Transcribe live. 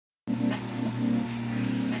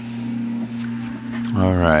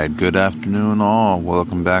Alright, good afternoon all.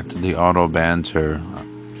 Welcome back to the Auto Banter.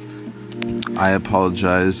 I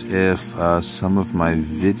apologize if some of my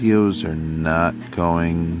videos are not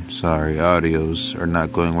going, audios are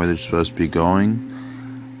not going where they're supposed to be going.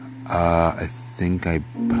 I think I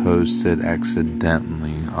posted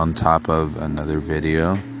accidentally on top of another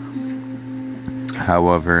video.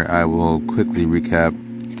 However, I will quickly recap.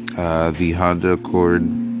 The Honda Accord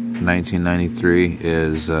 1993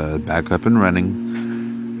 is back up and running.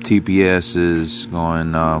 TPS is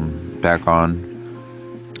going back on.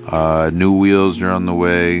 New wheels are on the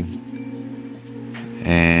way,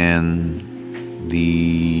 and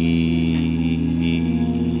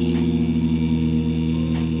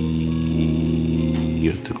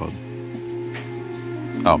what's it called?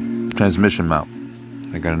 Oh, transmission mount.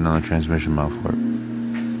 I got another transmission mount for it.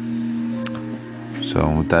 So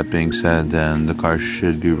with that being said, then the car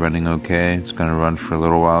should be running okay. It's going to run for a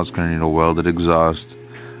little while. It's going to need a welded exhaust,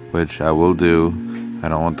 which I will do. I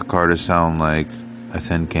don't want the car to sound like a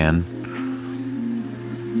tin can.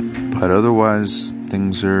 But otherwise,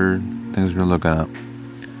 things are looking up.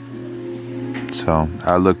 So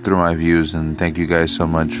I looked through my views, and thank you guys so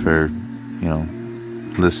much for,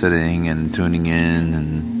 listening and tuning in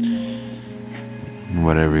and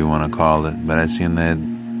whatever you want to call it. But I seen that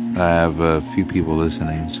I have a few people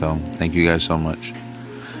listening, so thank you guys so much.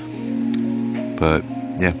 But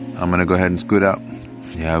yeah, I'm gonna go ahead and scoot out.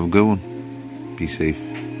 Yeah, have a good one. Be safe.